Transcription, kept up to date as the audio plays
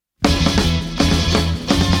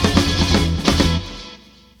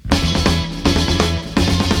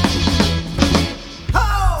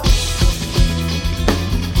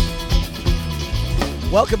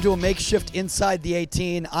Welcome to a makeshift Inside the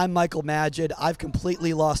 18. I'm Michael Magid. I've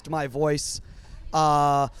completely lost my voice.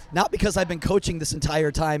 Not because I've been coaching this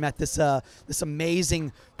entire time at this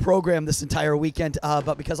amazing program this entire weekend,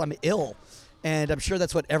 but because I'm ill. And I'm sure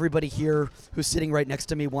that's what everybody here who's sitting right next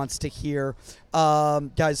to me wants to hear.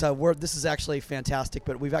 Guys, this is actually fantastic,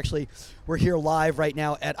 but we're here live right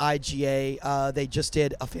now at IGA. They just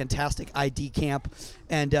did a fantastic ID camp,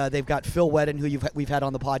 and they've got Phil Wedden, who we've had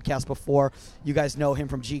on the podcast before. You guys know him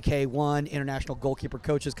from GK1, International Goalkeeper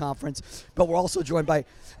Coaches Conference. But we're also joined by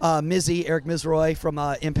Eric Mizroy from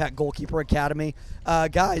Impact Goalkeeper Academy.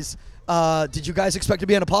 Guys, did you guys expect to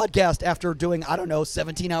be on a podcast after doing,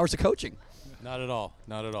 17 hours of coaching? Not at all.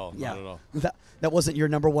 Not at all. Yeah. Not at all. That wasn't your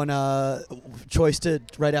number one choice to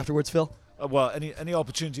right afterwards, Phil? Well, any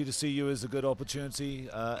opportunity to see you is a good opportunity.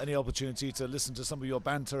 Any opportunity to listen to some of your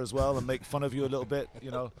banter as well and make fun of you a little bit,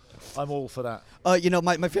 I'm all for that.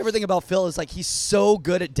 My favorite thing about Phil is he's so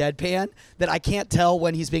good at deadpan that I can't tell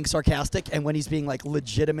when he's being sarcastic and when he's being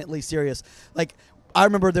legitimately serious. I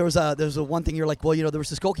remember there was a one thing you're like, well, there was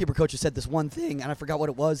this goalkeeper coach who said this one thing, and I forgot what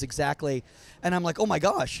it was exactly. And I'm like, oh my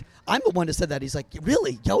gosh, I'm the one who said that. He's like,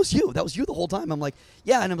 really? That was you? That was you the whole time? I'm like,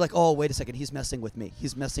 yeah. And I'm like, oh, wait a second. He's messing with me.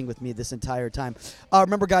 He's messing with me this entire time.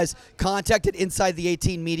 Remember, guys, contact at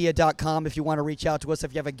InsideThe18Media.com if you want to reach out to us,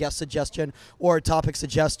 if you have a guest suggestion or a topic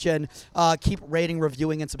suggestion. Keep rating,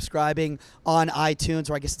 reviewing, and subscribing on iTunes,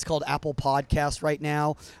 or I guess it's called Apple Podcasts right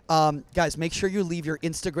now. Guys, make sure you leave your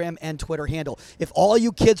Instagram and Twitter handle. If all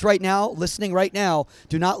you kids right now, listening right now,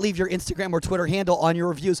 do not leave your Instagram or Twitter handle on your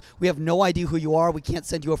reviews. We have no idea who you are. We can't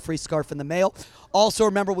send you a free scarf in the mail. Also,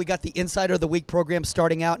 remember, we got the Insider of the Week program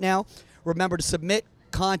starting out now. Remember to submit.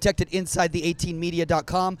 Contact at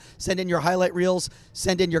InsideThe18Media.com. Send in your highlight reels.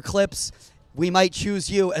 Send in your clips. We might choose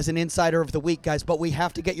you as an Insider of the Week, guys, but we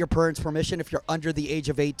have to get your parents' permission if you're under the age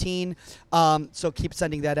of 18. So keep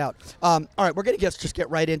sending that out. All right, we're going to just get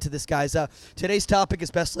right into this, guys. Today's topic is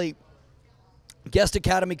especially guest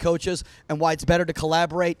academy coaches and why it's better to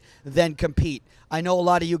collaborate than compete. I know a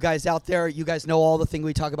lot of you guys out there, you guys know all the thing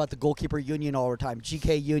we talk about, the goalkeeper union all the time,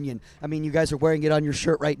 GK Union. I mean, you guys are wearing it on your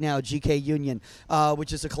shirt right now, GK Union,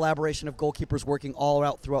 which is a collaboration of goalkeepers working all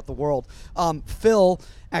out throughout the world. Phil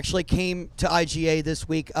actually came to IGA this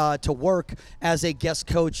week to work as a guest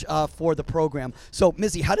coach for the program. So,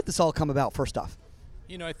 Mizzy, how did this all come about, first off?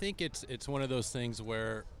 I think it's one of those things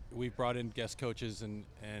where we've brought in guest coaches and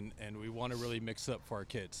we want to really mix up for our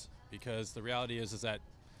kids, because the reality is that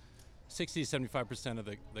 60 to 75% of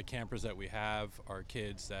the campers that we have are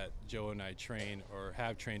kids that Joe and I train or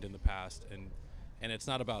have trained in the past, and it's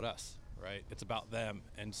not about us, right? It's about them.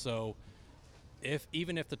 And so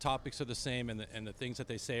even if the topics are the same and the things that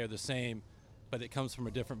they say are the same, but it comes from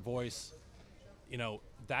a different voice,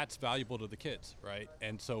 that's valuable to the kids, right?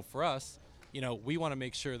 And so for us, we want to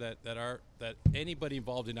make sure that anybody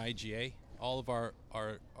involved in IGA, all of our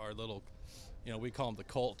little, we call them the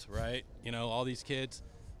cult, right? All these kids,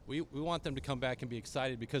 we want them to come back and be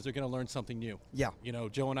excited because they're going to learn something new. Yeah.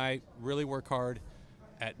 Joe and I really work hard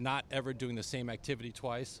at not ever doing the same activity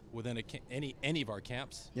twice within any of our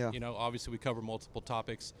camps. Yeah. Obviously we cover multiple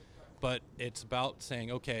topics, but it's about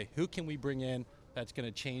saying, okay, who can we bring in that's going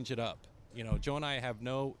to change it up? Joe and I have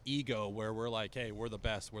no ego where we're like, hey, we're the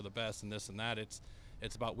best, and this and that. It's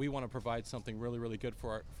about, we want to provide something really, really good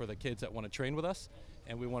for the kids that want to train with us,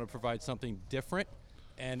 and we want to provide something different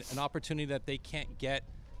and an opportunity that they can't get,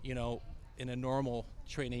 in a normal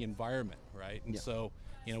training environment, right? And so,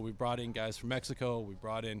 we brought in guys from Mexico, we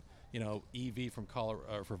brought in, EV from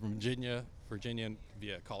Virginia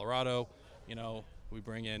via Colorado, we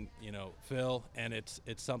bring in, Phil, and it's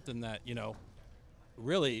something that,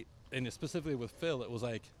 really. And specifically with Phil, it was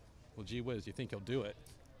like, well, gee whiz, you think he'll do it?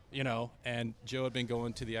 And Joe had been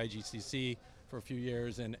going to the IGCC for a few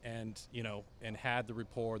years and had the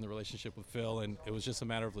rapport and the relationship with Phil, and it was just a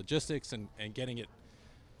matter of logistics and getting it,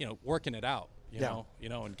 working it out, you know,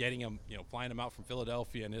 and getting him, flying him out from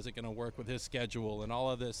Philadelphia, and is it going to work with his schedule and all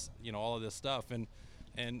of this stuff. And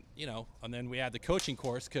then we had the coaching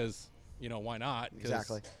course because, why not?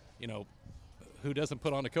 Exactly. Who doesn't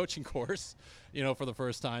put on a coaching course, for the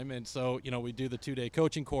first time? And so, we do the 2-day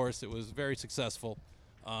coaching course. It was very successful.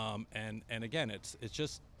 And again, it's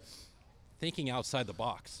just thinking outside the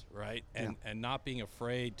box, right? And not being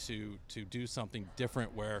afraid to do something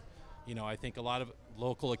different where, I think a lot of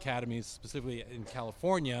local academies, specifically in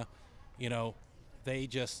California, they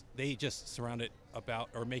just surround it about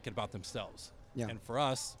or make it about themselves. Yeah. And for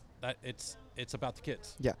us, that it's about the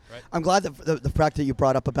kids. Yeah, Right? I'm glad that the fact that you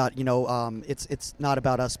brought up about it's not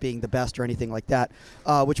about us being the best or anything like that,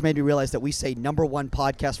 which made me realize that we say #1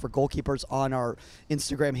 podcast for goalkeepers on our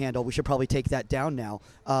Instagram handle. We should probably take that down now,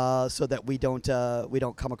 so that we don't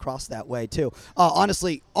come across that way too.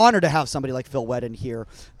 Honestly, honored to have somebody like Phil Wedden here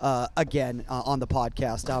again on the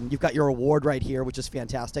podcast. You've got your award right here, which is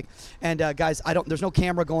fantastic. And guys, there's no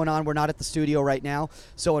camera going on. We're not at the studio right now,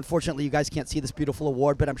 so unfortunately, you guys can't see this beautiful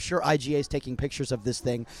award. But I'm sure IGA is taking pictures of this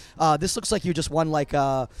thing. This looks like you just won like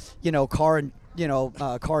car and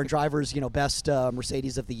drivers best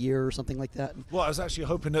Mercedes of the year or something like that. Well, I was actually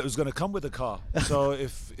hoping that it was going to come with a car. So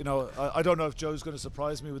if I don't know if Joe's going to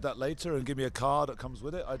surprise me with that later and give me a car that comes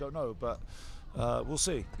with it. I don't know, but we'll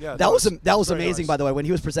see. Yeah, that was very amazing. nice. By the way, when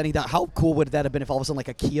he was presenting that, how cool would that have been if all of a sudden like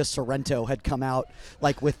a Kia Sorento had come out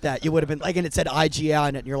like with that? You would have been like, and it said IGA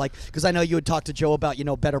on it, and you're like, because I know you would talk to Joe about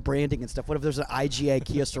better branding and stuff. What if there's an IGA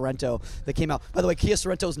Kia Sorento that came out? By the way, Kia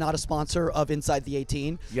Sorento is not a sponsor of Inside the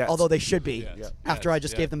 18, Yes. although they should be. Yes. After Yes. I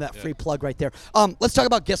just gave them that Yeah. free plug right there. Let's talk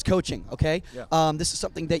about guest coaching, okay? Yeah. This is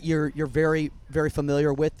something that you're very, very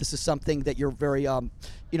familiar with. This is something that you're very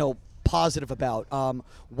positive about.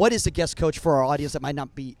 What is a guest coach for our audience that might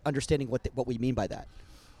not be understanding what we mean by that?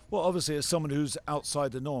 Well, obviously, it's someone who's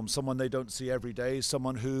outside the norm, someone they don't see every day,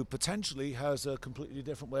 someone who potentially has a completely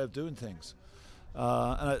different way of doing things.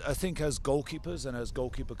 And I think as goalkeepers and as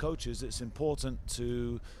goalkeeper coaches, it's important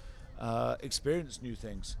to experience new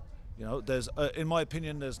things. There's, in my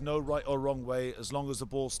opinion, there's no right or wrong way as long as the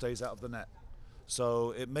ball stays out of the net.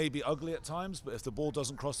 So it may be ugly at times, but if the ball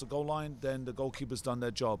doesn't cross the goal line, then the goalkeeper's done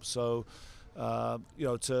their job. So,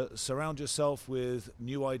 to surround yourself with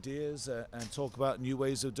new ideas and talk about new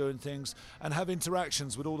ways of doing things and have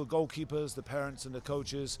interactions with all the goalkeepers, the parents and the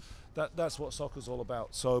coaches, that's what soccer's all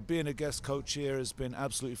about. So being a guest coach here has been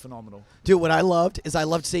absolutely phenomenal. Dude, what I loved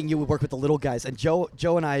seeing you work with the little guys. And Joe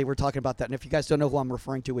and I were talking about that. And if you guys don't know who I'm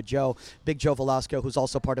referring to with Joe, Big Joe Velasco, who's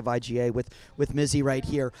also part of IGA with Mizzy right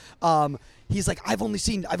here. He's like, I've only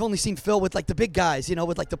seen Phil with like the big guys,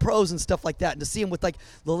 with like the pros and stuff like that. And to see him with like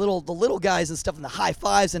the little guys and stuff and the high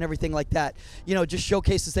fives and everything like that, just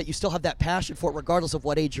showcases that you still have that passion for it regardless of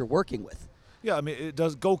what age you're working with. Yeah, I mean, it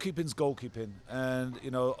does. Goalkeeping's goalkeeping, and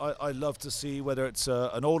I love to see whether it's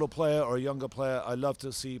an older player or a younger player. I love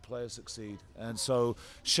to see players succeed, and so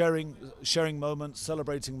sharing moments,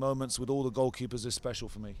 celebrating moments with all the goalkeepers is special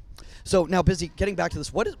for me. So now, getting back to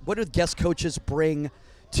this, what do guest coaches bring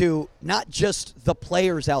to not just the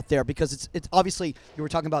players out there? Because it's obviously you were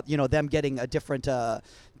talking about them getting a different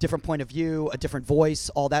point of view, a different voice,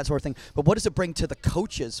 all that sort of thing. But what does it bring to the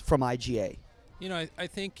coaches from IGA? I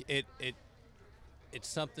think it's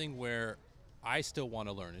something where I still want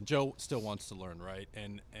to learn, and Joe still wants to learn, right?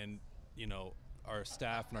 And our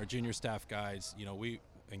staff and our junior staff guys, we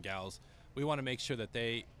and gals, we want to make sure that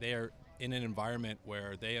they are in an environment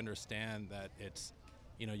where they understand that it's,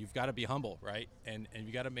 you've got to be humble, right? And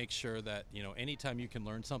you got to make sure that anytime you can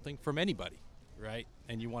learn something from anybody, right?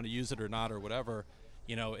 And you want to use it or not or whatever,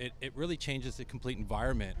 it really changes the complete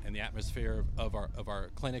environment and the atmosphere of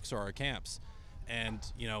our clinics or our camps, and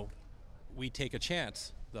we take a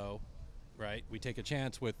chance, though, right? We take a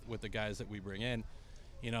chance with the guys that we bring in.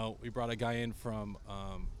 We brought a guy in from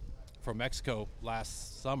Mexico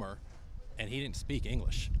last summer, and he didn't speak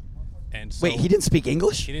English. And so Wait, he didn't speak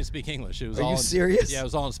English? He didn't speak English. It was Are all you serious? Yeah, it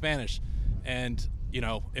was all in Spanish. And,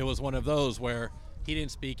 it was one of those where he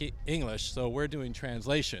didn't speak English, so we're doing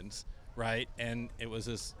translations, right? And it was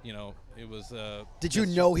this, it was... Did you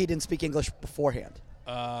know he didn't speak English beforehand?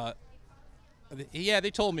 Yeah,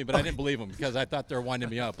 they told me, but I didn't believe them because I thought they were winding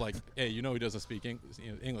me up. Like, hey, he doesn't speak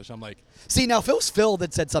English. I'm like, see, now if it was Phil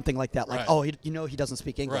that said something like that, like, Right. oh, he doesn't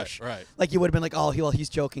speak English, right. Like you would have been like, oh, he's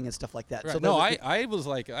joking and stuff like that. right. So No, those- I was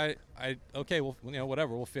like, okay, well,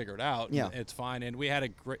 whatever, we'll figure it out. Yeah. It's fine. And we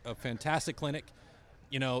had a fantastic clinic.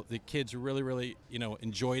 The kids really, really,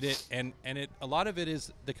 enjoyed it, and a lot of it is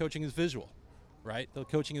the coaching is visual, right? The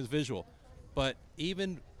coaching is visual, but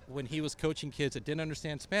even when he was coaching kids that didn't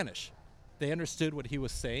understand Spanish, they understood what he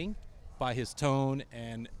was saying by his tone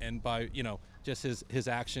and by just his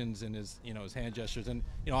actions and his his hand gestures, and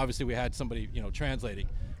obviously we had somebody translating,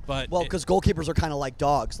 but well, because goalkeepers are kind of like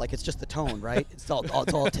dogs. Like it's just the tone, right? It's all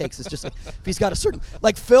it takes. It's just like if he's got a certain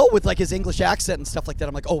like Phil with like his English accent and stuff like that.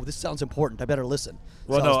 I'm like, oh, this sounds important. I better listen.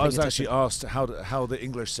 Well, So no, I paying was actually attention. asked how the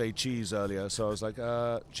English say cheese earlier, so I was like,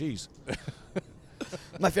 cheese.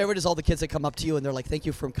 My favorite is all the kids that come up to you and they're like, "Thank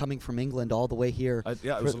you for coming from England all the way here."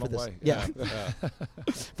 Yeah, it was a long this." way. Yeah.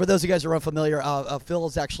 For those of you guys who are unfamiliar, Phil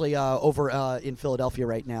is actually over in Philadelphia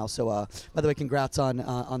right now. So, by the way, congrats on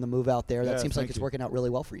the move out there. That Yeah, seems like thank it's you. working out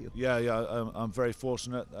really well for you. Yeah, I'm very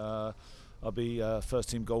fortunate. I'll be first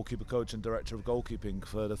team goalkeeper coach and director of goalkeeping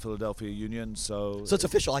for the Philadelphia Union. So it's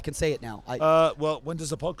official. I can say it now. Well, when does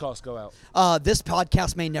the podcast go out? This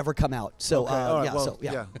podcast may never come out. So Okay, all right, yeah, well, so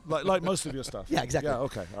yeah. like most of your stuff. Yeah, exactly. Yeah,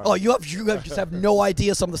 okay. All right. Oh, you just have no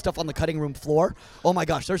idea some of the stuff on the cutting room floor. Oh my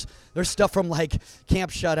gosh, there's stuff from like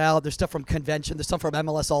Camp Shutout. There's stuff from convention. There's stuff from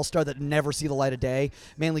MLS All Star that never see the light of day,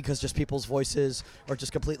 mainly because just people's voices are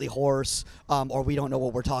just completely hoarse, or we don't know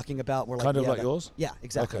what we're talking about. We're like, Kind of yeah, like yours? Yeah,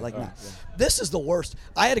 exactly. Okay, Like all that. right, yeah. This is the worst.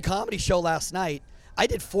 I had a comedy show last night. I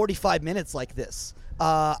did 45 minutes like this.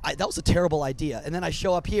 That was a terrible idea. And then I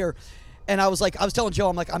show up here. And I was telling Joe,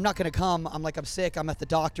 I'm like, I'm not going to come. I'm sick. I'm at the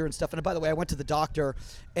doctor and stuff. And by the way, I went to the doctor,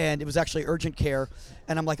 and it was actually urgent care.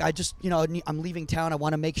 And I'm like, I'm leaving town. I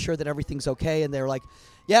want to make sure that everything's okay. And they're like,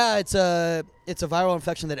 yeah, it's a viral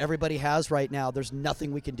infection that everybody has right now. There's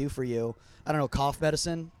nothing we can do for you. I don't know, cough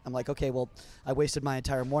medicine. I'm like, okay, well, I wasted my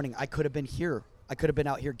entire morning. I could have been here. I could have been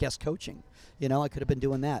out here guest coaching. I could have been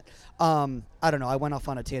doing that. I don't know. I went off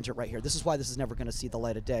on a tangent right here. This is why this is never going to see the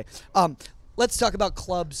light of day. Let's talk about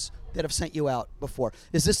clubs that have sent you out before.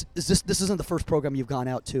 This isn't the first program you've gone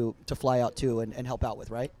out to fly out to and help out with,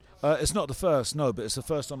 right? It's not the first, no, but it's the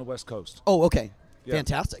first on the West Coast. Oh, okay. Yeah.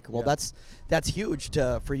 Fantastic. Well, Yeah. that's huge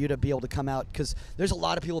for you to be able to come out, because there's a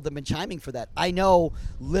lot of people that have been chiming for that. I know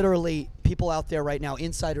literally people out there right now,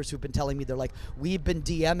 insiders who've been telling me, they're like, we've been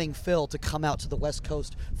DMing Phil to come out to the West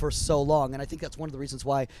Coast for so long, and I think that's one of the reasons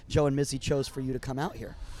why Joe and Mizzy chose for you to come out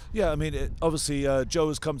here. Yeah, I mean, obviously, Joe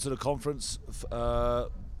has come to the conference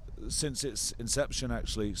since its inception,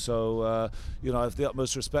 actually. So, I have the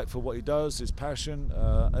utmost respect for what he does, his passion,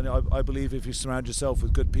 and I believe if you surround yourself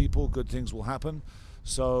with good people, good things will happen.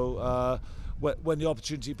 So, when the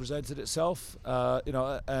opportunity presented itself,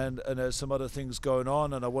 and there's some other things going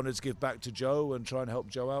on, and I wanted to give back to Joe and try and help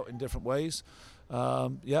Joe out in different ways.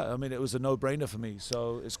 It was a no-brainer for me.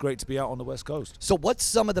 So it's great to be out on the West Coast. So what's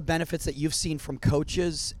some of the benefits that you've seen from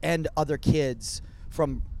coaches and other kids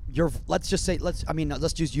from let's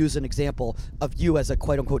just use an example of you as a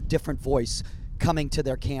quote unquote different voice coming to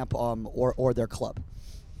their camp or their club?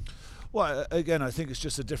 Well, again, I think it's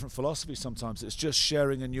just a different philosophy sometimes. It's just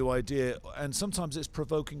sharing a new idea, and sometimes it's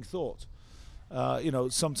provoking thought.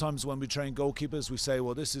 Sometimes when we train goalkeepers, we say,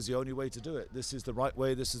 well, this is the only way to do it. This is the right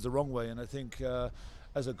way, this is the wrong way. And I think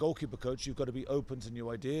as a goalkeeper coach, you've got to be open to new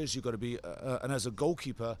ideas. You've got to be, and as a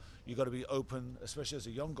goalkeeper, you've got to be open, especially as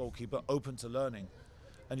a young goalkeeper, open to learning.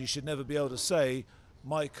 And you should never be able to say,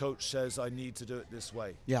 my coach says I need to do it this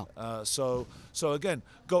way. Yeah. So again,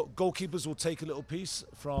 goalkeepers will take a little piece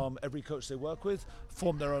from every coach they work with,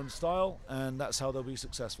 form their own style, and that's how they'll be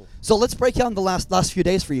successful. So let's break down the last few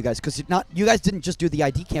days for you guys, because you guys didn't just do the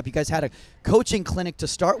ID camp. You guys had a coaching clinic to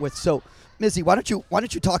start with. So, Mizzy, why don't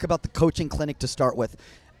you talk about the coaching clinic to start with?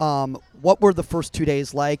 What were the first 2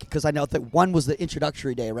 days like? Because I know that one was the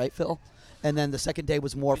introductory day, right, Phil? And then the second day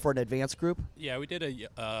was more for an advanced group. Yeah, we did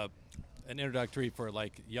an introductory for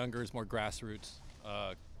like youngers, more grassroots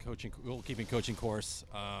goalkeeping coaching course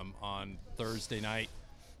on Thursday night.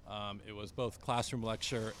 It was both classroom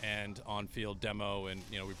lecture and on-field demo, and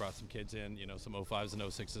we brought some kids in, some 05s and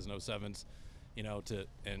 06s and 07s,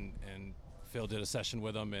 and Phil did a session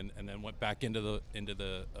with them, and then went back into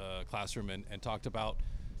the classroom and talked about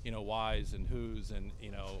whys and whos and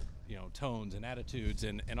tones and attitudes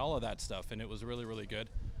and all of that stuff, and it was really, really good.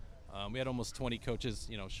 We had almost 20 coaches,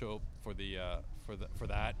 show up for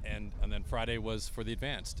that, and then Friday was for the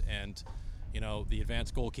advanced, and the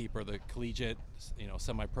advanced goalkeeper, the collegiate,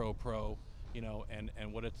 semi-pro, pro,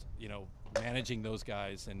 and what it's managing those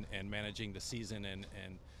guys and managing the season and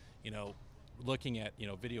looking at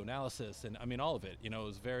video analysis and all of it. It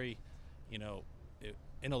was very,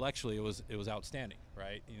 intellectually it was outstanding,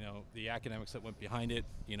 right? The academics that went behind it,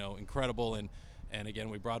 incredible. And again,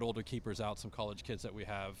 we brought older keepers out, some college kids that we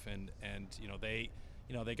have, and they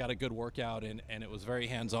got a good workout, and it was very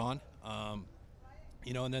hands-on.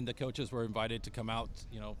 And then the coaches were invited to come out,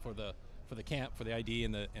 for the camp, for the ID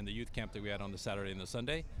and the youth camp that we had on the Saturday and the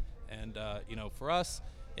Sunday. And for us,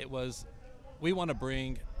 it was, we want to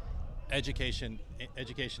bring education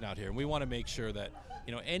out here, and we want to make sure that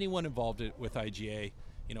anyone involved with IGA,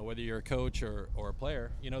 whether you're a coach or a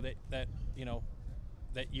player,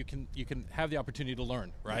 that you can have the opportunity to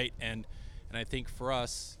learn, right? And I think for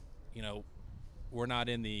us, we're not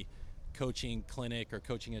in the coaching clinic or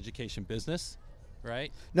coaching education business,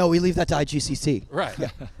 right? No, we leave that to IGCC. Right,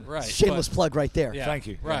 right. Shameless plug right there. Yeah, Thank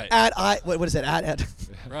you. Right. What is it? At.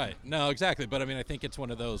 Right. No, exactly. But I think it's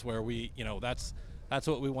one of those where we, that's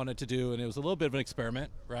what we wanted to do, and it was a little bit of an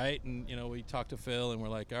experiment, right? And we talked to Phil, and we're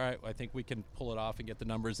like, all right, I think we can pull it off and get the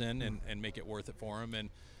numbers in and make it worth it for him.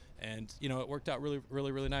 And it worked out really,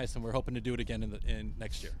 really, really nice, and we're hoping to do it again in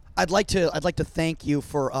next year. I'd like to thank you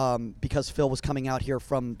for because Phil was coming out here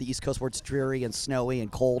from the East Coast where it's dreary and snowy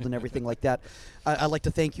and cold and everything like that. I'd like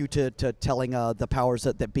to thank you to telling the powers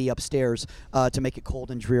that be upstairs to make it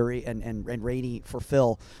cold and dreary and rainy for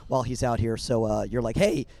Phil while he's out here. So you're like,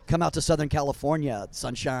 hey, come out to Southern California,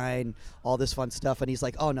 sunshine, all this fun stuff, and he's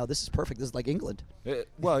like, oh no, this is perfect. This is like England.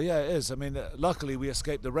 Well, yeah, it is. I mean, luckily we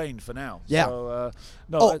escaped the rain for now. Yeah. So,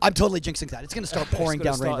 I'm totally jinxing that. It's going to start pouring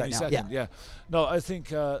down rain right now. Second, yeah. No, I think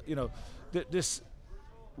Joe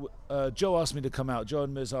asked me to come out. Joe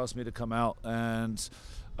and Miz asked me to come out, and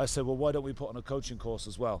I said, well, why don't we put on a coaching course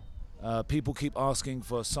as well? People keep asking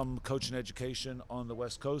for some coaching education on the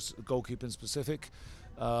West Coast, goalkeeping specific.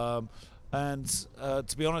 And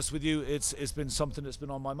to be honest with you, it's been something that's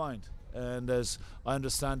been on my mind. And as I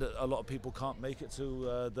understand it, a lot of people can't make it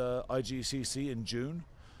to the IGCC in June.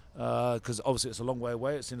 Because obviously it's a long way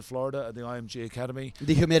away. It's in Florida at the IMG Academy.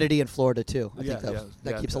 The humidity in Florida too. I think that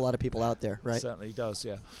that keeps a lot of people out there, right? Certainly does,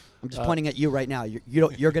 yeah. I'm just pointing at you right now.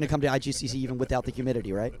 You're going to come to IGCC even without the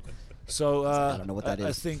humidity, right? So I don't know what that is.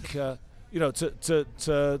 I think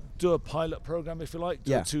to do a pilot program, if you like,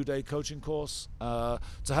 do a 2-day coaching course, to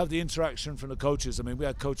have the interaction from the coaches. I mean, we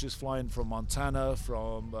had coaches flying from Montana,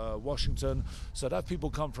 from Washington, so to have people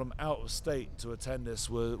come from out of state to attend this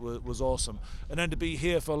was awesome. And then to be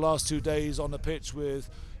here for the last 2 days on the pitch with,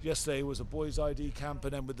 yesterday was a boys' ID camp,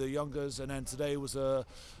 and then with the youngers, and then today was a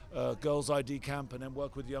girls' ID camp, and then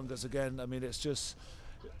work with the youngers again. I mean, it's just...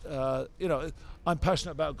 I'm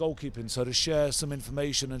passionate about goalkeeping, so to share some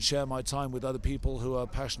information and share my time with other people who are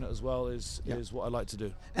passionate as well is what I like to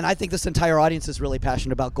do. And I think this entire audience is really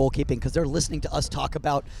passionate about goalkeeping because they're listening to us talk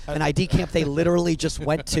about an ID camp they literally just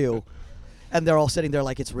went to. And they're all sitting there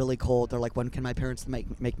like, it's really cold. They're like, when can my parents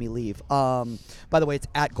make me leave? By the way, it's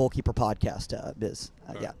at Goalkeeper Podcast, Biz.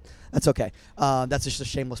 Yeah, that's okay. That's just a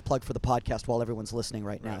shameless plug for the podcast while everyone's listening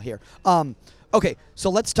right now here. Okay, so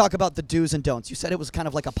let's talk about the do's and don'ts. You said it was kind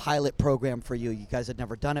of like a pilot program for you. You guys had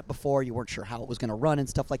never done it before. You weren't sure how it was going to run and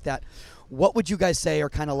stuff like that. What would you guys say are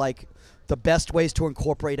kind of like the best ways to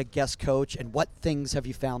incorporate a guest coach, and what things have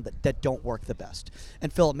you found that don't work the best?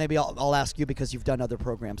 And Phil, maybe I'll ask you because you've done other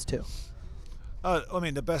programs too. I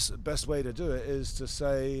mean, the best way to do it is to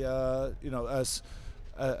say,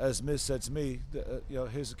 as Miz said to me,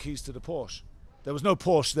 here's the keys to the Porsche. There was no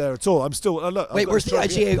Porsche there at all. I'm still look. Wait, where's the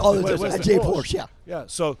IGA? Oh, there's IGA Porsche. Yeah. Yeah.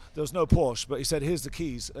 So there was no Porsche, but he said, "Here's the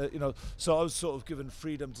keys." So I was sort of given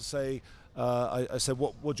freedom to say. I said,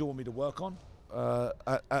 "What do you want me to work on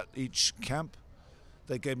at each camp?"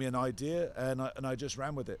 They gave me an idea, and I just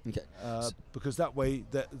ran with it. Okay. Because that way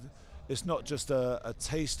it's not just a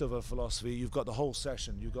taste of a philosophy. You've got the whole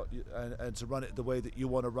session. You've got and to run it the way that you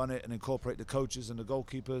want to run it, and incorporate the coaches and the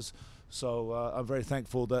goalkeepers. So I'm very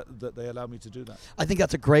thankful that they allow me to do that. I think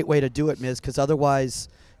that's a great way to do it, Miz, because otherwise,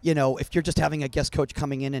 if you're just having a guest coach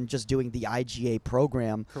coming in and just doing the IGA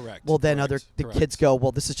program, correct. Well, then the kids go,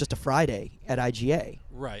 well, this is just a Friday at IGA.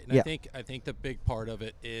 Right. And I think the big part of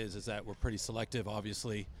it is that we're pretty selective,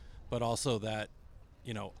 obviously, but also that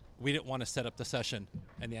we didn't want to set up the session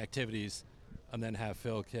and the activities and then have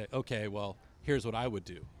Phil, okay, well, here's what I would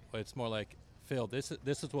do. But it's more like, Phil, this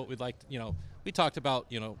is what we'd like to, we talked about,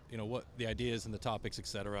 what the ideas and the topics, et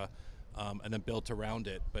cetera, and then built around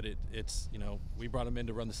it. But it's we brought him in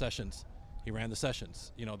to run the sessions. He ran the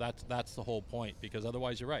sessions. That's the whole point, because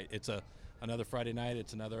otherwise you're right. It's another Friday night.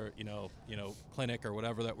 It's another, clinic or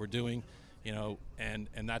whatever that we're doing. And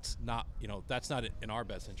that's not in our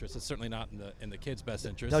best interest. It's certainly not in the kids' best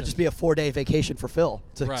interest. That'll just be a 4-day vacation for Phil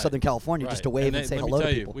to Southern California, just to wave and say hello to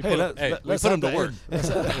people. We put him to work.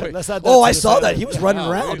 Oh, I saw that. He was running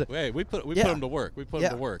around. We put him to work. We put him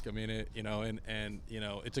to work. I mean,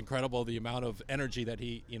 it's incredible the amount of energy that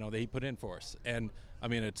he put in for us. And I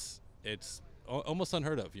mean, it's almost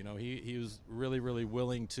unheard of. He was really, really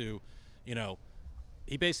willing to,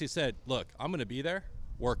 he basically said, look, I'm going to be there.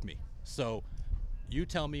 Work me. So you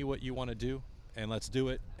tell me what you want to do, and let's do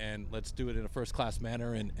it, and let's do it in a first-class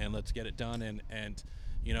manner, and let's get it done, and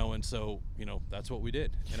so that's what we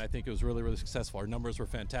did, and I think it was really, really successful. Our numbers were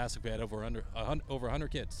fantastic. We had over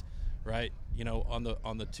 100 kids, right? On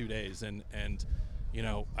the 2 days, and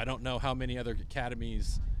I don't know how many other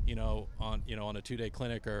academies on a 2-day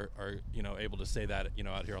clinic are able to say that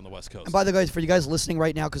out here on the West Coast. And by the way, for you guys listening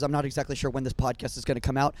right now, because I'm not exactly sure when this podcast is going to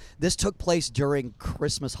come out, this took place during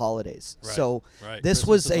Christmas holidays. Right. So this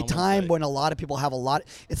was a time when a lot of people have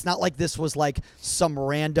it's not like this was like some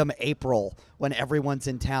random April when everyone's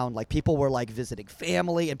in town. Like, people were like visiting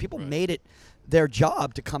family, and people made it their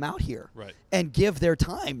job to come out here Right. and give their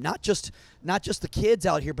time, not just the kids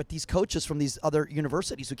out here, but these coaches from these other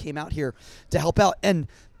universities who came out here to help out. And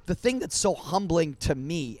the thing that's so humbling to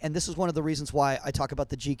me, and this is one of the reasons why I talk about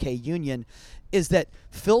the GK Union, is that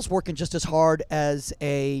Phil's working just as hard as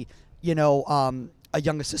a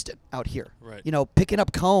young assistant out here. Right. Picking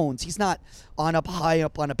up cones. He's not high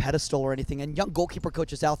up on a pedestal or anything. And young goalkeeper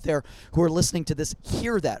coaches out there who are listening to this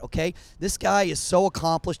hear that, okay? This guy is so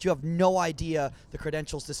accomplished. You have no idea the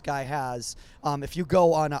credentials this guy has. If you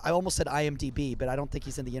go on, I almost said IMDb, but I don't think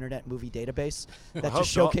he's in the Internet Movie Database. That just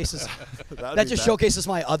showcases showcases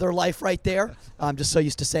my other life right there. I'm just so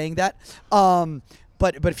used to saying that.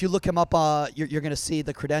 But if you look him up, you're going to see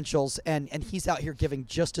the credentials, and he's out here giving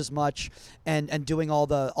just as much and doing all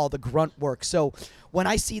the grunt work. So when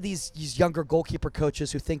I see these younger goalkeeper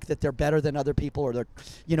coaches who think that they're better than other people, or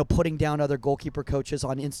they're putting down other goalkeeper coaches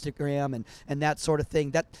on Instagram and that sort of thing,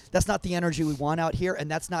 that's not the energy we want out here, and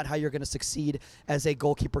that's not how you're going to succeed as a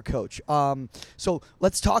goalkeeper coach. So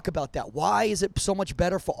let's talk about that. Why is it so much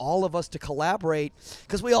better for all of us to collaborate?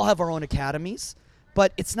 Because we all have our own academies.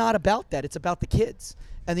 But it's not about that. It's about the kids.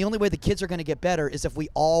 And the only way the kids are going to get better is if we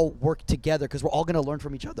all work together, because we're all going to learn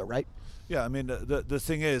from each other, right? Yeah, I mean, the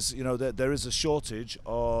thing is, that there is a shortage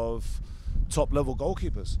of top-level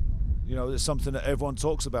goalkeepers. It's something that everyone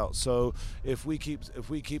talks about. So if we keep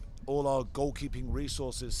all our goalkeeping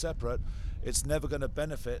resources separate, it's never going to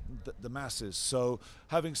benefit the masses. So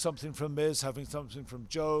having something from Miz, having something from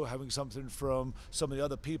Joe, having something from some of the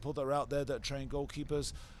other people that are out there that train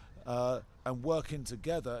goalkeepers, and working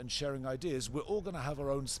together and sharing ideas, we're all going to have our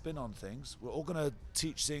own spin on things. We're all going to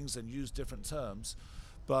teach things and use different terms.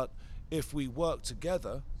 But if we work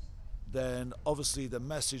together, then obviously the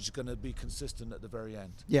message is going to be consistent at the very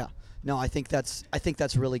end. Yeah. No, I think that's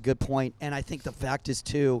a really good point. And I think the fact is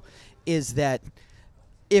too, is that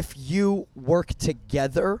if you work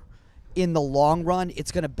together in the long run,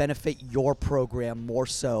 it's going to benefit your program more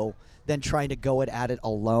so than trying to go at it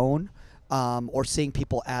alone. Or seeing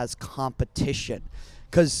people as competition,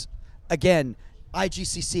 because again,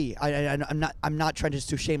 IGCC. I'm not trying to just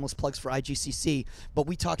do shameless plugs for IGCC, but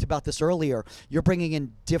we talked about this earlier. You're bringing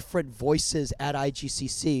in different voices at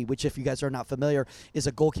IGCC, which, if you guys are not familiar, is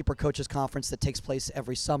a goalkeeper coaches conference that takes place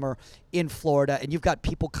every summer in Florida, and you've got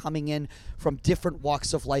people coming in from different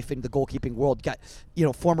walks of life in the goalkeeping world. Got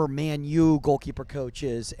former Man U goalkeeper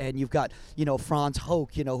coaches, and you've got Franz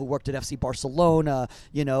Hoek, who worked at FC Barcelona,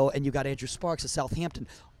 and you've got Andrew Sparks at Southampton.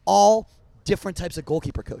 All different types of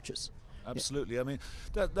goalkeeper coaches. Absolutely. I mean,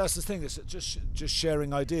 that's the thing. It's just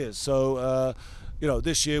sharing ideas. So,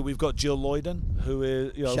 this year we've got Jill Lloyden, who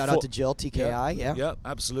is shout out to Jill, TKI. Yeah,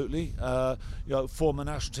 absolutely. Former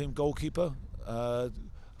national team goalkeeper,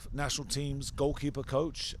 national team's goalkeeper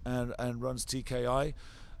coach, and runs TKI.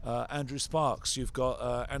 Andrew Sparks. You've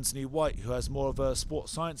got Anthony White, who has more of a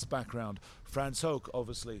sports science background. Franz Hoek,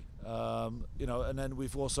 obviously. And then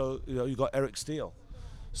we've also you've got Eric Steele.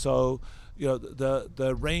 So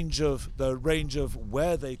the range of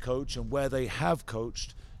where they coach and where they have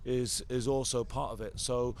coached is also part of it.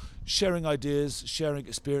 So sharing ideas, sharing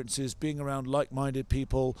experiences, being around like-minded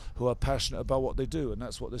people who are passionate about what they do, and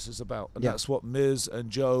that's what this is about. And that's what Miz and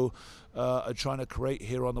Joe are trying to create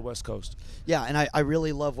here on the West Coast. Yeah, and I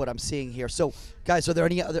really love what I'm seeing here. So, guys, are there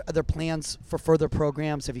any other plans for further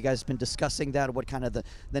programs? Have you guys been discussing that? What kind of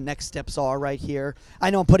the next steps are right here? I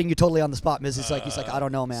know I'm putting you totally on the spot, Miz. He's like, I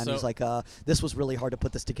don't know, man. He's like, this was really hard to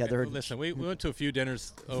put this together. Listen, we went to a few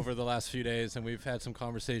dinners over the last few days, and we've had some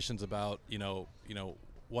conversations about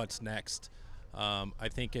what's next. I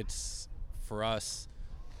think it's for us.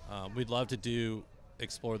 We'd love to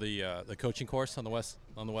explore the coaching course on the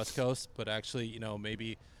West Coast, but actually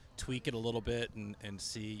maybe tweak it a little bit and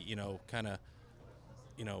see kind of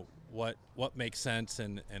what makes sense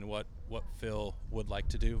and what Phil would like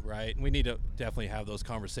to do, right? And we need to definitely have those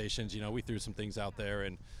conversations. We threw some things out there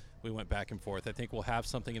and we went back and forth. I think we'll have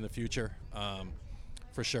something in the future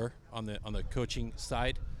for sure on the coaching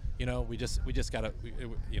side. We just gotta.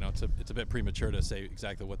 It's a bit premature to say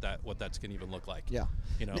exactly what that's gonna even look like. Yeah.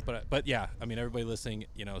 But yeah, I mean, everybody listening,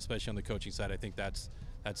 especially on the coaching side, I think that's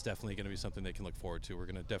definitely going to be something they can look forward to. We're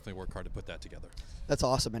going to definitely work hard to put that together. That's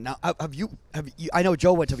awesome. And now, have you? I know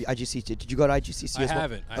Joe went to IGCC. Did you go to IGCC as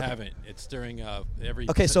well? I haven't. It's during every.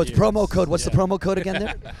 Okay, so it's years. promo code. What's the promo code again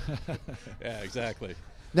there? Yeah, exactly.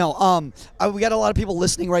 No, we got a lot of people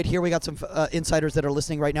listening right here. We got some insiders that are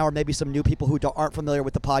listening right now, or maybe some new people who aren't familiar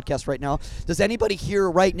with the podcast right now. Does anybody here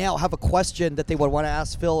right now have a question that they would want to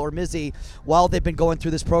ask Phil or Mizzy while they've been going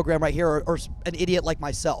through this program right here, or an idiot like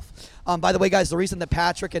myself? By the way, guys, the reason that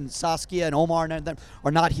Patrick and Saskia and Omar and them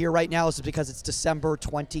are not here right now is because it's December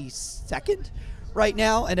 22nd. Right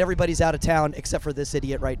now, and everybody's out of town except for this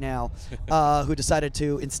idiot right now, who decided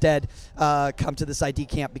to instead come to this ID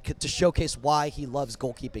camp to showcase why he loves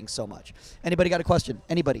goalkeeping so much. Anybody got a question?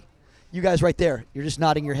 Anybody? You guys right there. You're just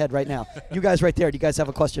nodding your head right now. You guys right there. Do you guys have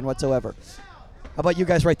a question whatsoever? How about you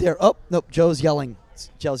guys right there? Oh, nope. Joe's yelling.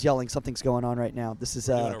 Joe's yelling. Something's going on right now. This is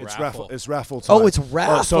it's raffle. It's raffle time. Oh, it's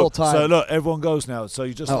raffle time. So look, everyone goes now. So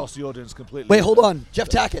you just lost the audience completely. Wait, hold on. Jeff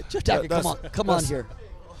Tackett. Jeff Tackett, come on here.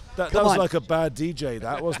 That was like a bad DJ,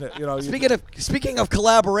 that wasn't it? You know. Speaking of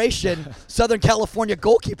collaboration, Southern California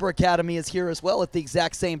Goalkeeper Academy is here as well at the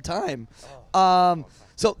exact same time. So,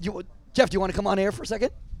 Jeff, do you want to come on air for a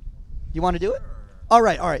second? You want to do it? All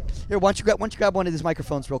right. Here, why don't you grab one of these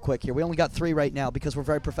microphones real quick here. We only got 3 right now because we're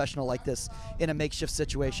very professional like this in a makeshift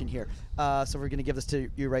situation here. So we're going to give this to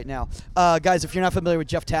you right now. Guys, if you're not familiar with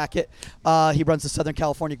Jeff Tackett, he runs the Southern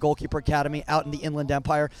California Goalkeeper Academy out in the Inland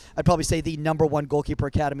Empire. I'd probably say the #1 goalkeeper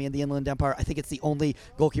academy in the Inland Empire. I think it's the only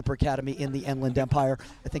goalkeeper academy in the Inland Empire.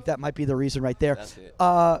 I think that might be the reason right there. That's it.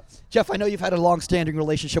 Jeff, I know you've had a long-standing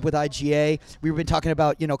relationship with IGA. We've been talking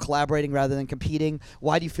about, collaborating rather than competing.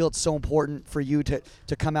 Why do you feel it's so important for you to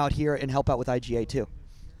come out here and help out with IGA too?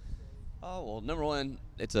 Oh, well, number one,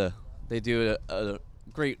 they do a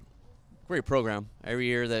great program. Every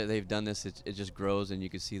year that they've done this, it just grows, and you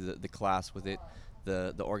can see the class with it,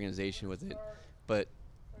 the organization with it. But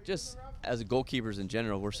just as goalkeepers in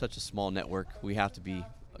general, we're such a small network. We have to be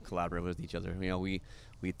collaborative with each other. We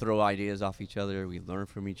throw ideas off each other. We learn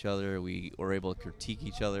from each other. We're able to critique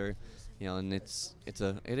each other. And it's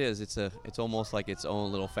almost like its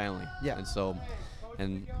own little family. Yeah.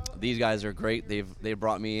 And these guys are great. They've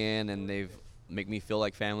brought me in, and they've make me feel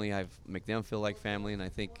like family. I've make them feel like family, and I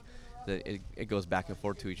think that it goes back and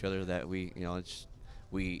forth to each other, that we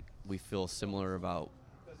feel similar about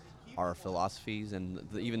our philosophies, and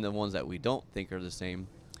even the ones that we don't think are the same.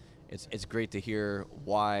 It's great to hear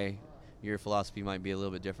why your philosophy might be a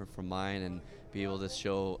little bit different from mine, and be able to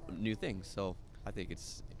show new things. So I think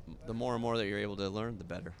it's the more and more that you're able to learn, the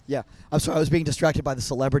better. Yeah. I'm sorry, I was being distracted by the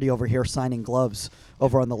celebrity over here signing gloves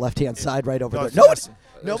over on the left-hand side right over there.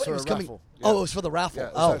 Nobody was coming. Raffle. Oh, it was for the raffle.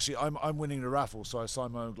 Yeah, actually, I'm winning the raffle, so I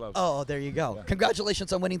signed my own gloves. Oh, there you go. Yeah.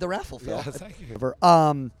 Congratulations on winning the raffle, Phil. Yeah, thank you.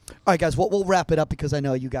 All right, guys, we'll wrap it up because I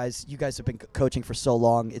know you guys have been coaching for so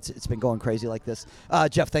long. It's been going crazy like this.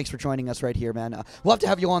 Jeff, thanks for joining us right here, man. We'll have to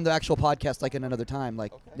have you on the actual podcast like in another time.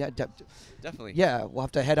 Like, okay. Yeah, Definitely. Yeah, we'll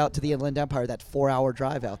have to head out to the Inland Empire, that 4-hour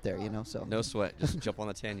drive out there, So No sweat. Just jump on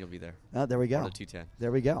the 10, you'll be there. There we go. Or the 210.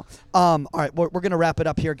 There we go. All right, we're going to wrap it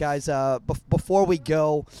up here, guys. Before we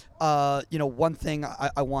go, one thing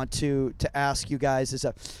I want to ask you guys is,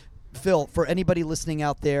 Phil, for anybody listening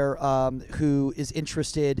out there who is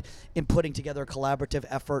interested in putting together a collaborative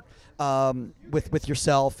effort with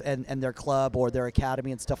yourself and their club or their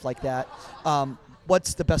academy and stuff like that,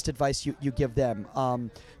 what's the best advice you give them?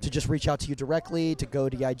 To just reach out to you directly, to go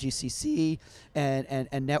to IGCC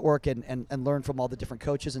and network and learn from all the different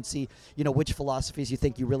coaches and see, which philosophies you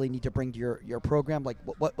think you really need to bring to your program? Like,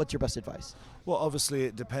 what's your best advice? Well, obviously,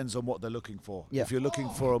 it depends on what they're looking for. Yeah. If you're looking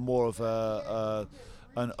for a more of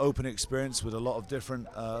an open experience with a lot of different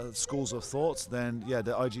schools of thoughts, then yeah,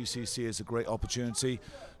 the IGCC is a great opportunity,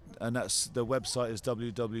 and that's the website is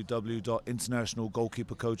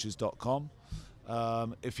www.internationalgoalkeepercoaches.com.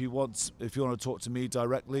 If you want to talk to me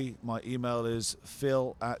directly, my email is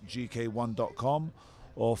phil@gk1.com,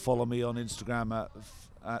 or follow me on Instagram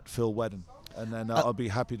at Phil Wedden, and then I'll be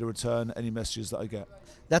happy to return any messages that I get.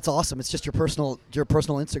 That's awesome. It's just your personal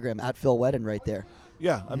Instagram at Phil Wedden right there.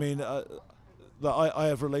 Yeah, I mean, I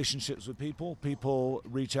have relationships with people. People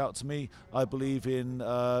reach out to me. I believe in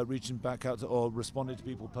reaching back out to or responding to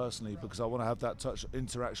people personally, because I want to have that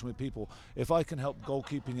interaction with people. If I can help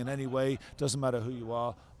goalkeeping in any way, doesn't matter who you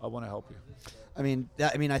are, I want to help you. I mean,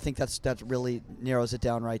 I think that really narrows it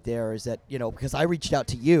down right there. Is that because I reached out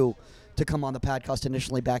to you to come on the podcast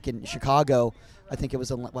initially back in Chicago. I think it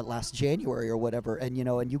was last January or whatever, and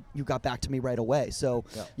and you got back to me right away. So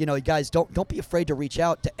yeah. Guys, don't be afraid to reach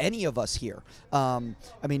out to any of us here. I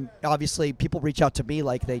mean, obviously people reach out to me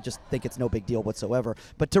like they just think it's no big deal whatsoever.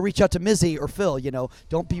 But to reach out to Mizzy or Phil,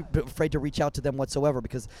 don't be afraid to reach out to them whatsoever,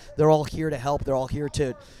 because they're all here to help. They're all here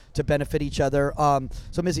to benefit each other.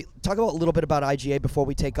 So Mizzy, talk a little bit about IGA before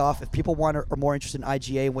we take off. If people are more interested in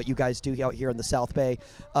IGA and what you guys do out here in the South Bay,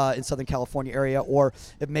 in Southern Southern California area, or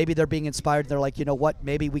if maybe they're being inspired and they're like, you know what,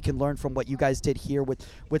 maybe we can learn from what you guys did here with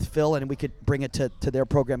Phil and we could bring it to their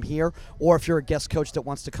program here, or if you're a guest coach that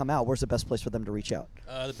wants to come out, where's the best place for them to reach out?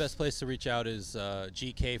 The best place to reach out is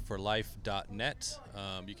gkforlife.net.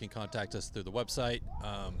 You can contact us through the website,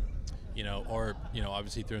 or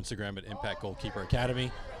obviously through Instagram at Impact Goalkeeper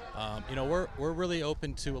Academy. We're really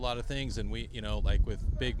open to a lot of things, and we, like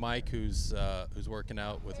with Big Mike, who's working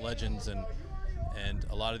out with Legends, and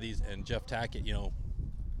a lot of these, and Jeff Tackett,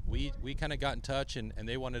 we kind of got in touch, and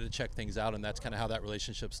they wanted to check things out, and that's kind of how that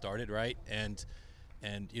relationship started, right? And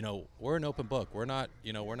we're an open book. We're not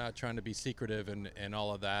trying to be secretive and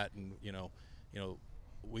all of that, and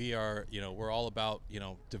we are, we're all about,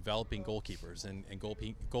 developing goalkeepers and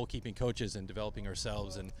goalkeeping coaches and developing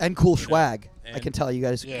ourselves and cool swag. I can tell you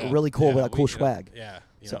guys are really cool with that cool swag. We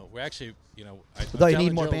actually, though you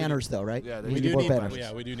need more banners though, right? Yeah, we need more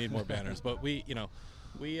banners. We do need more banners, but we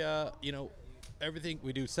everything,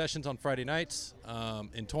 we do sessions on Friday nights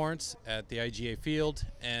in Torrance at the IGA field,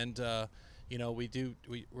 and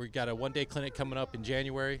we got a one-day clinic coming up in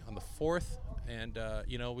January on the 4th. And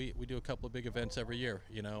we do a couple of big events every year,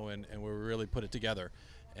 and we really put it together,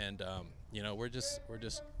 and we're just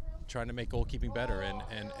trying to make goalkeeping better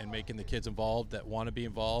and making the kids involved that want to be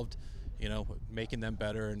involved, making them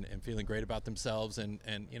better and feeling great about themselves, and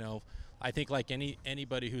I think like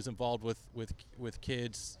anybody who's involved with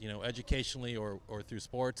kids, educationally or through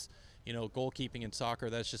sports, goalkeeping and soccer,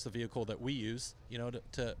 that's just the vehicle that we use,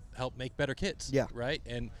 to help make better kids, yeah, right,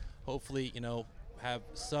 and hopefully have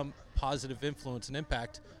some positive influence and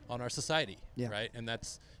impact on our society, right? And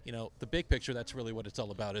that's, the big picture, that's really what it's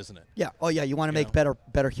all about, isn't it? Yeah. Oh, yeah. You want to make better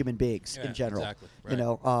human beings in general. Exactly. Right.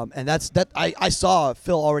 And that's that. I saw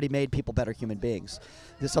Phil already made people better human beings.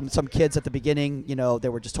 There's some kids at the beginning, they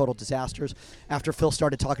were just total disasters. After Phil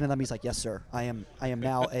started talking to them, he's like, "Yes, sir. I am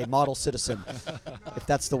now a model citizen, if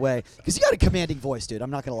that's the way." Because you got a commanding voice, dude.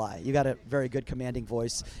 I'm not gonna lie. You got a very good commanding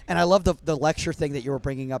voice, and I love the lecture thing that you were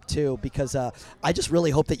bringing up too. Because I just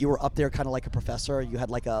really hope that you were up there, kind of like a professor. You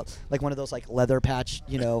had like one of those like leather patch,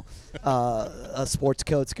 sports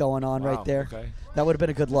coats going on right there. Okay. That would have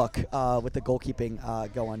been a good look with the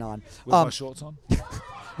goalkeeping going on. With my shorts on?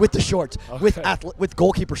 With the shorts, Okay. with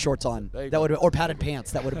goalkeeper shorts on, There you that go. would, or padded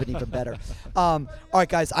pants, that would have been even better. All right,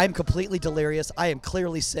 guys, I am completely delirious. I am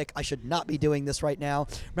clearly sick. I should not be doing this right now.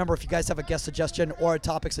 Remember, if you guys have a guest suggestion or a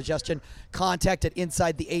topic suggestion, contact at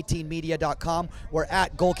InsideThe18Media.com. We're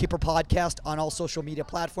at Goalkeeper Podcast on all social media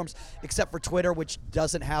platforms, except for Twitter, which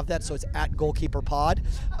doesn't have that, so it's at Goalkeeper Pod.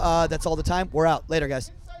 That's all the time. We're out. Later,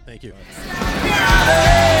 guys. Thank you.